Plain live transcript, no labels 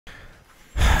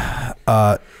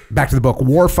back to the book.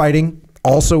 Warfighting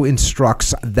also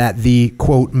instructs that the,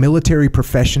 quote, military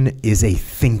profession is a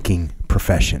thinking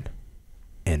profession,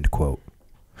 end quote.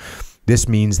 This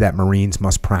means that Marines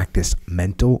must practice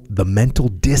the mental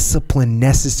discipline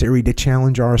necessary to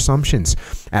challenge our assumptions.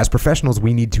 As professionals,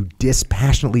 we need to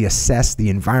dispassionately assess the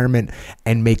environment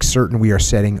and make certain we are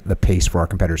setting the pace for our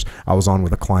competitors. I was on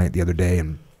with a client the other day,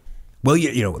 and well,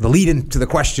 you know, the lead into the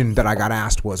question that I got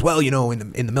asked was, well, you know,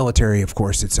 in the military, of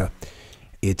course, it's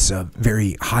a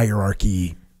very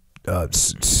hierarchy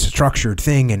structured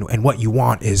thing, and what you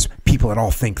want is people that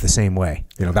all think the same way.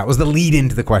 You know, that was the lead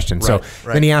into the question. Right,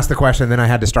 so then he asked the question, and then I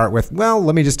had to start with, well,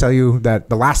 let me just tell you that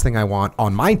the last thing I want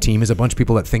on my team is a bunch of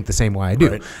people that think the same way I do.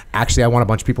 Right. Actually, I want a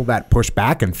bunch of people that push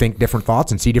back and think different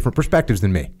thoughts and see different perspectives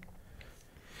than me.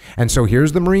 And so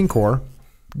here's the Marine Corps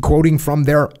quoting from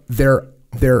their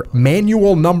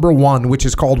manual number 1, which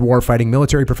is called Warfighting.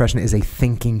 Military profession is a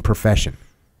thinking profession.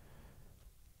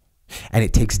 And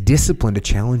it takes discipline to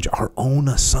challenge our own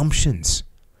assumptions.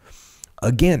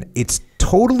 Again, it's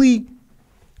totally,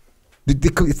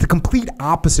 it's the complete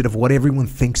opposite of what everyone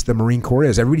thinks the Marine Corps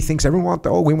is. Everybody thinks we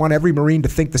want every Marine to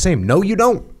think the same. No, you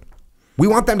don't. We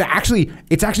want them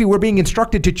to we're being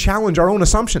instructed to challenge our own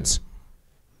assumptions.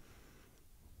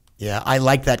 Yeah, I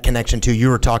like that connection too. You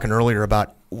were talking earlier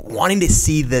about wanting to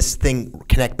see this thing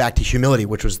connect back to humility,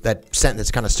 which was that sentence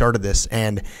that kind of started this.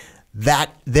 And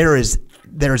that there is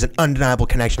an undeniable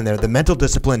connection there. The mental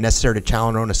discipline necessary to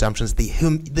challenge our own assumptions, the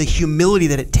humility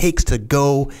that it takes to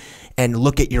go and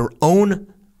look at your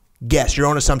own guess, your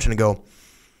own assumption, and go,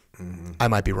 I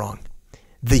might be wrong.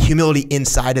 The humility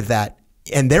inside of that,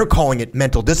 and they're calling it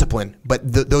mental discipline, but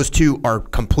those two are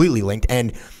completely linked.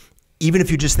 And even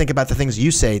if you just think about the things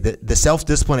you say, the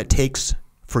self-discipline it takes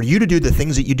for you to do the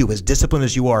things that you do, as disciplined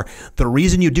as you are, the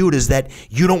reason you do it is that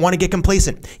you don't want to get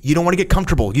complacent. You don't want to get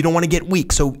comfortable. You don't want to get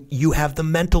weak. So you have the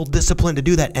mental discipline to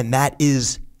do that. And that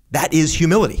is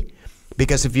humility.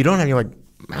 Because if you don't have, you're like,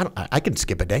 I can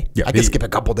skip a day. Yeah, I can skip a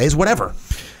couple of days, whatever.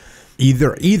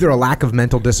 Either a lack of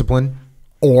mental discipline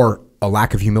or a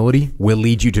lack of humility will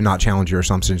lead you to not challenge your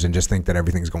assumptions and just think that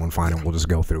everything's going fine and we'll just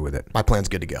go through with it. My plan's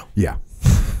good to go. Yeah.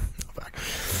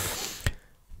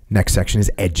 Next section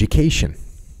is education.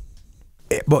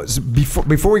 But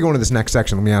before we go into this next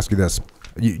section, let me ask you this.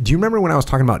 Do you remember when I was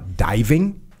talking about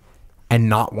diving and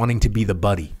not wanting to be the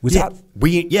buddy? Yeah,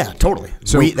 totally.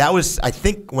 So that was, I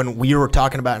think, when we were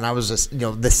talking about, and I was just,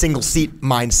 the single seat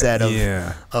mindset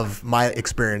of my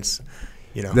experience.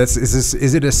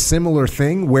 Is it a similar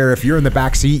thing where if you're in the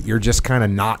back seat, you're just kind of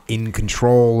not in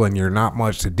control and you're not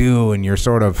much to do and you're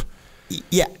sort of...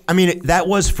 Yeah, I mean, that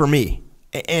was for me.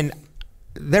 And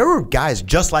there were guys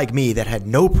just like me that had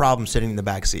no problem sitting in the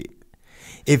back seat.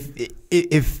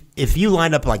 If you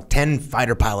lined up like 10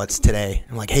 fighter pilots today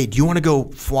and like, hey, do you want to go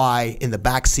fly in the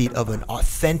back seat of an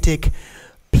authentic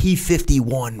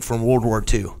P-51 from World War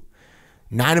II?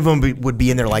 9 of them would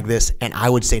be in there like this, and I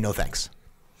would say no thanks.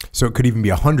 So it could even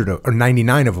be 100 or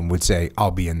 99 of them would say,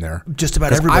 I'll be in there. Just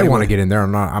about everybody. I want to get in there.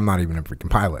 I'm not even a freaking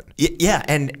pilot. Yeah,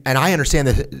 and I understand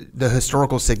the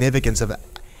historical significance of it.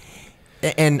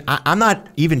 And I'm not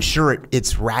even sure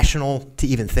it's rational to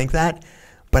even think that,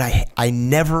 but I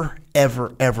never,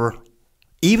 ever, ever,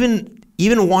 even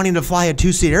wanting to fly a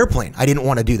 2-seat airplane, I didn't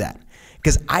want to do that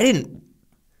because I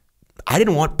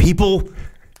didn't want people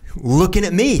looking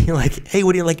at me like, hey,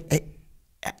 what do you like? Hey,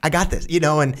 I got this,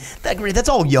 and that's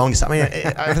all young stuff. I mean,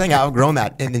 I think I've outgrown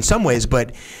that in some ways,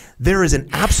 but there is an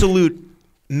absolute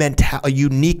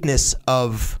uniqueness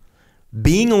of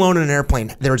being alone in an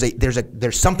airplane.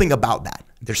 There's something about that.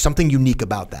 There's something unique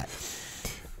about that.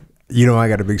 I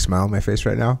got a big smile on my face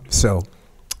right now. So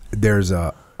there's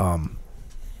a I'm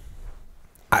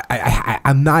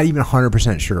not even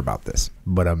 100% sure about this,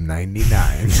 but I'm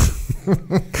 99.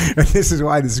 And this is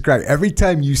why I describe every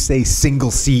time you say single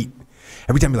seat.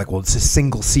 Every time you're like, well, it's a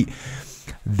single seat.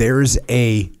 There's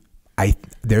a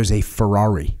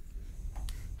Ferrari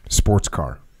sports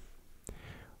car,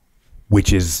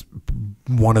 which is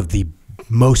one of the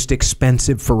most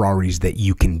expensive Ferraris that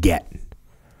you can get.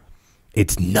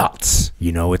 It's nuts.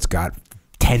 It's got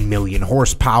 10 million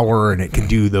horsepower and it can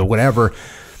do the whatever.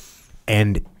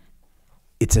 And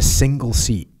it's a single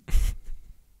seat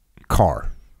car.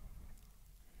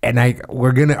 And I'm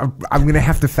going to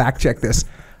have to fact check this.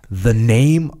 The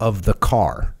name of the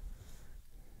car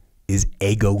is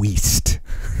Egoist.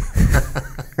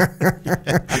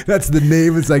 That's the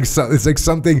name. It's like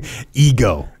something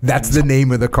ego. That's the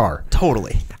name of the car.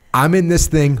 Totally. I'm in this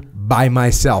thing by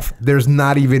myself. There's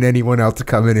not even anyone else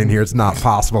coming in here. It's not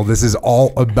possible. This is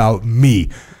all about me.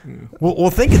 Well,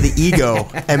 think of the ego.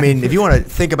 I mean, if you want to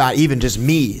think about even just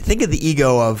me, think of the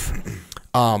ego of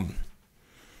Flying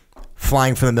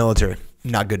for the military,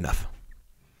 not good enough.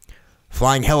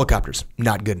 Flying helicopters,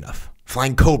 not good enough.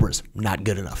 Flying Cobras, not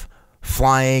good enough.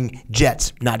 Flying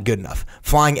jets, not good enough.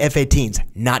 Flying F-18s,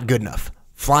 not good enough.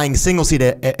 Flying single-seat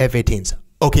F-18s,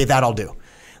 okay, that I'll do.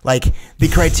 Like the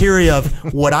criteria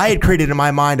of what I had created in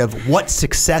my mind of what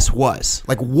success was.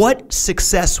 Like what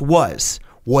success was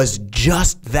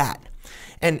just that.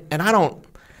 And I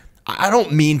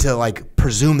don't mean to like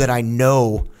presume that I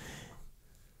know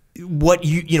what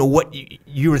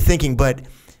you were thinking, but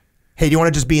hey, do you want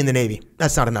to just be in the Navy?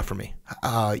 That's not enough for me.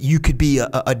 You could be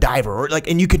a diver, or like,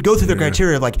 and you could go through the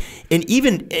criteria of like, and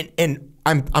even and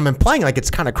I'm implying like it's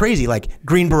kind of crazy, like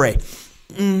Green Beret.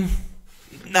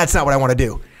 That's not what I want to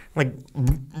do. Like,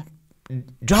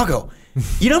 Jocko,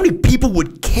 you know how many people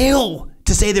would kill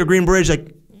to say they're Green Berets?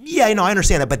 Like, yeah, I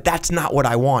understand that, but that's not what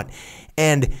I want.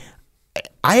 And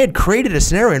I had created a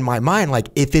scenario in my mind, like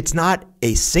if it's not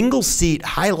a single seat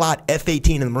high lot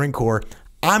F-18 in the Marine Corps,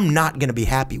 I'm not going to be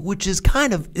happy, which is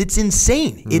it's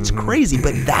insane. It's crazy,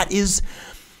 but that's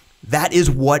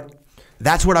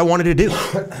what I wanted to do.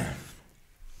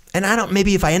 And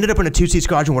maybe if I ended up in a 2-seat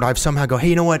squadron, would I somehow go, hey,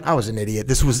 you know what? I was an idiot.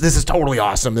 This is totally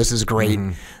awesome. This is great.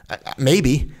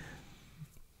 Maybe.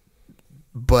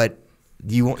 But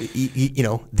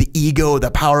the ego,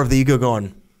 the power of the ego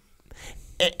going.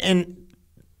 And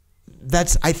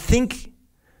that's, I think,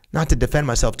 not to defend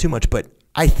myself too much, but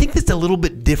I think that's a little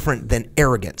bit different than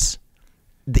arrogance.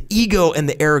 The ego and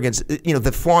the arrogance,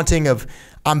 the flaunting of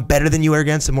I'm better than you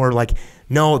arrogance, and more like,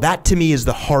 no, that to me is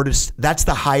the hardest, that's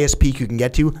the highest peak you can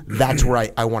get to. That's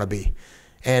where I want to be.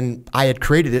 And I had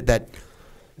created it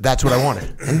that's what I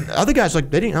wanted. And other guys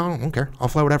like, I don't care. I'll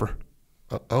fly whatever.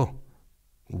 Oh,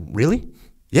 really?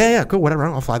 Yeah, cool, whatever.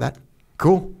 I'll fly that.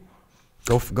 Cool.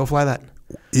 Go fly that.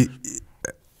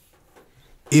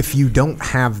 If you don't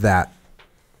have that,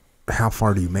 how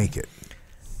far do you make it?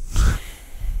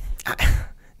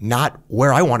 Not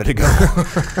where I wanted to go.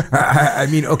 I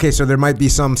mean, okay, so there might be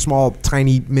some small,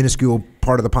 tiny, minuscule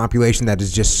part of the population that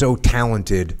is just so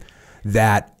talented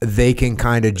that they can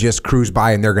kind of just cruise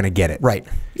by and they're going to get it. Right.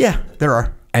 Yeah, there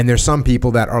are. And there's some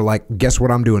people that are like, guess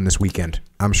what I'm doing this weekend?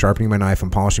 I'm sharpening my knife,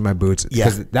 I'm polishing my boots.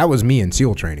 Because that was me in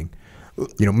SEAL training.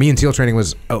 Me in SEAL training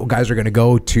was, guys are going to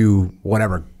go to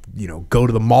whatever, go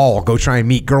to the mall, go try and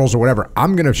meet girls or whatever.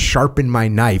 I'm going to sharpen my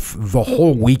knife the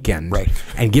whole weekend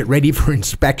and get ready for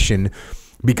inspection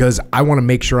because I want to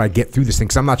make sure I get through this thing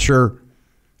because I'm not sure.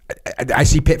 I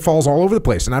see pitfalls all over the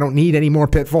place and I don't need any more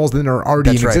pitfalls than are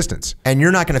already in existence. And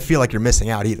you're not going to feel like you're missing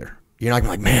out either. You're not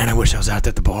going to be like, man, I wish I was out there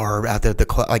at the bar, out there at the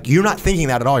club. Like, you're not thinking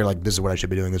that at all. You're like, this is what I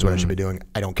should be doing. This is what I should be doing.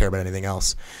 I don't care about anything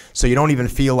else. So you don't even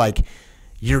feel like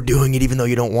you're doing it even though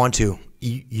you don't want to.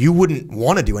 You wouldn't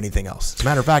want to do anything else. As a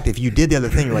matter of fact, if you did the other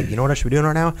thing, you're like, you know what I should be doing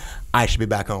right now? I should be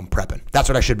back home prepping. That's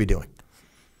what I should be doing.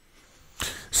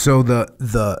 So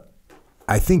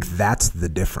I think that's the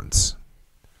difference.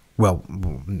 Well,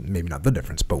 maybe not the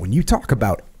difference, but when you talk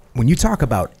about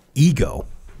ego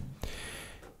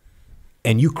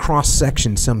and you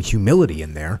cross-section some humility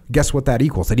in there, guess what that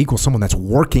equals? That equals someone that's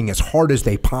working as hard as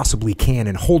they possibly can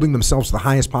and holding themselves to the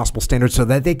highest possible standard so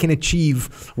that they can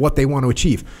achieve what they want to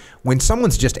achieve. When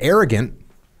someone's just arrogant,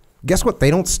 guess what?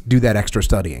 They don't do that extra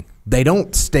studying. They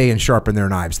don't stay and sharpen their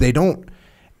knives. They don't.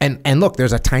 And look,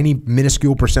 there's a tiny,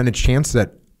 minuscule percentage chance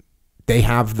that they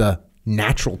have the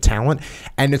natural talent.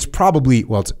 And it's probably,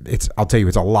 I'll tell you,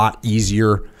 it's a lot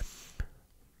easier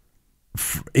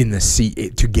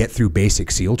to get through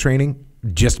basic SEAL training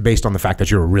just based on the fact that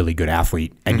you're a really good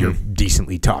athlete and you're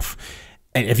decently tough.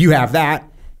 And if you have that,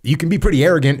 you can be pretty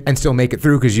arrogant and still make it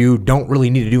through because you don't really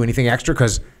need to do anything extra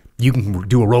because you can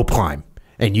do a rope climb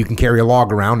and you can carry a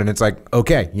log around and it's like,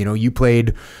 okay, you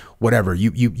played whatever,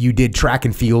 you did track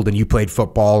and field and you played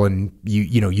football and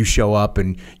you show up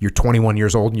and you're 21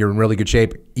 years old and you're in really good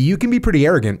shape. You can be pretty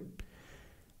arrogant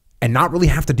and not really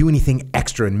have to do anything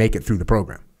extra and make it through the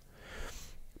program.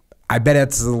 I bet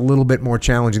it's a little bit more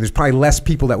challenging. There's probably less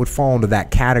people that would fall into that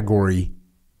category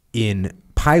in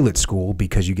pilot school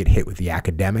because you get hit with the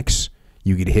academics,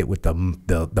 you get hit with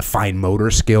the fine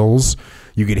motor skills,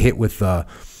 you get hit with the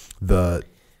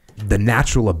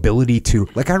natural ability to,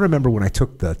 like, I remember when I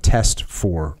took the test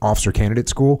for officer candidate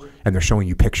school and they're showing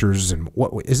you pictures and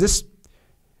what is this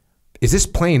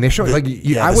plane? They show like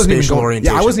I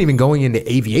wasn't even going into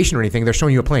aviation or anything. They're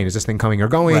showing you a plane. Is this thing coming or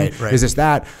going? Right. Is this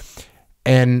that?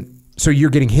 And so you're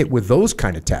getting hit with those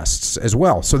kind of tests as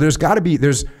well. So there's got to be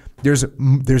there's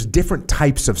different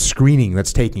types of screening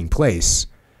that's taking place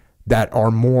that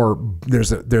are more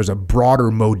there's a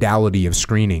broader modality of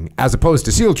screening as opposed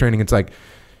to SEAL training. It's like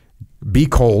be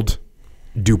cold,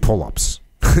 do pull-ups.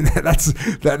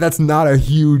 That's not a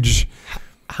huge.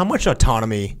 How much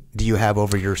autonomy do you have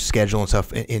over your schedule and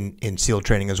stuff in SEAL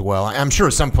training as well? I'm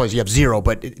sure some places you have zero,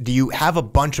 but do you have a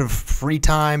bunch of free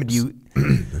time? Do you?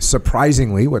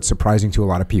 Surprisingly, what's surprising to a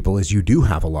lot of people is you do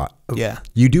have a lot. Yeah.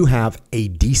 You do have a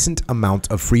decent amount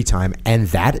of free time, and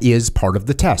that is part of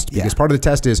the test. Because part of the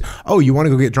test is, oh, you want to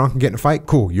go get drunk and get in a fight?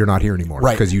 Cool, you're not here anymore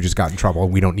because you just got in trouble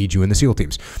and we don't need you in the SEAL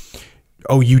teams.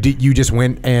 Oh, you just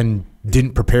went and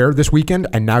didn't prepare this weekend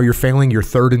and now you're failing your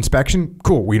third inspection?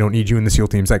 Cool, we don't need you in the SEAL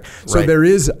teams. There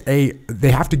is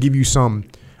they have to give you some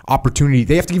opportunity.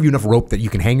 They have to give you enough rope that you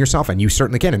can hang yourself, and you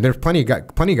certainly can. And there's plenty of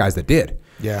guys that did.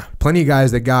 Yeah. Plenty of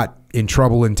guys that got in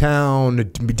trouble in town,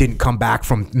 didn't come back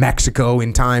from Mexico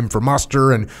in time for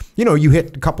muster, and you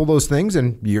hit a couple of those things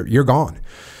and you're gone.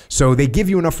 So they give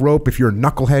you enough rope. If you're a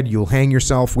knucklehead, you'll hang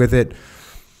yourself with it.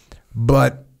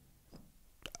 But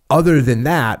other than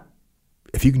that,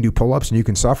 if you can do pull-ups and you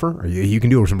can suffer, or you can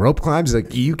do some rope climbs,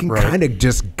 you can kind of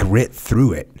just grit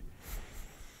through it.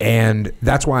 And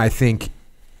that's why I think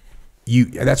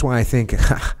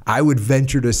I would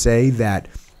venture to say that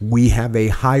we have a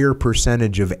higher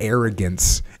percentage of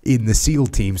arrogance in the SEAL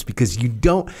teams because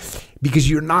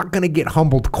you're not going to get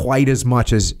humbled quite as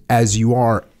much as you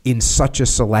are in such a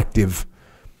selective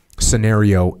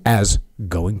scenario as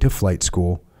going to flight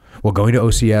school. Well, going to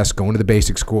OCS, going to the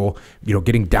basic school,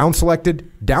 getting down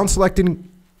selected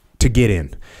to get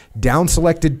in, down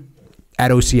selected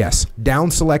at OCS,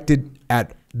 down selected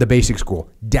at the basic school,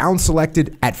 down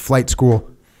selected at flight school,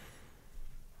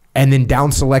 and then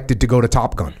down selected to go to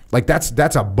Top Gun.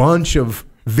 That's a bunch of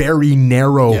very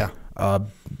narrow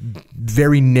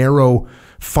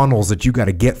funnels that you got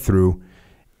to get through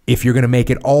if you're going to make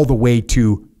it all the way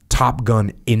to Top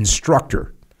Gun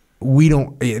instructor. We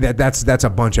don't. That's a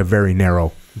bunch of very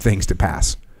narrow things to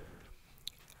pass.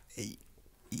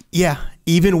 Yeah,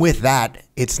 even with that,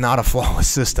 it's not a flawless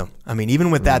system. I mean,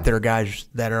 even with that, there are guys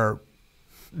that are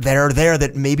there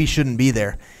that maybe shouldn't be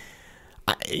there.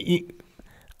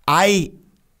 I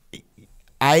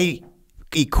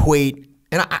equate,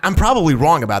 and I'm probably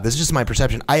wrong about this. It's just my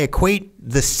perception. I equate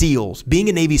the SEALs, being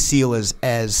a Navy SEAL,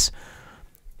 as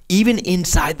even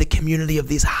inside the community of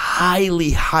these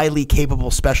highly, highly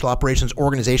capable special operations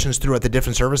organizations throughout the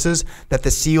different services, that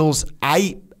the SEALs,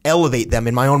 I elevate them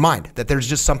in my own mind, that there's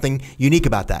just something unique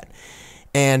about that.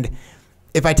 And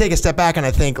if I take a step back and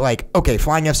I think okay,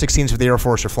 flying F-16s for the Air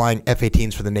Force or flying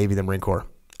F-18s for the Navy, the Marine Corps,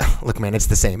 look, man, it's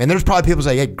the same. And there's probably people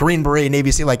say, hey, Green Beret,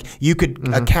 Navy SEAL, you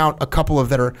could account a couple of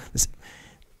that are.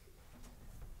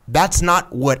 That's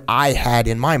not what I had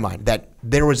in my mind, that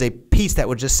there was a piece that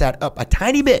would just set up a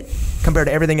tiny bit compared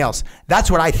to everything else. That's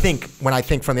what I think when I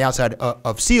think from the outside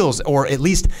of SEALs, or at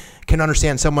least can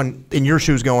understand someone in your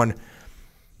shoes going,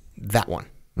 that one.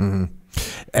 Mm-hmm.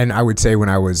 And I would say when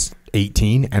I was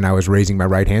 18 and I was raising my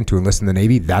right hand to enlist in the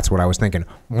Navy, that's what I was thinking.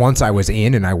 Once I was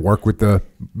in and I work with the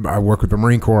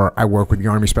Marine Corps, I work with the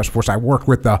Army Special Forces, I work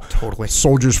with the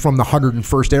soldiers from the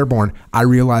 101st Airborne, I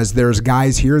realized there's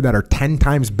guys here that are 10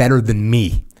 times better than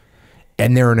me.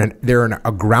 And they're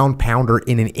a ground pounder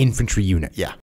in an infantry unit. Yeah.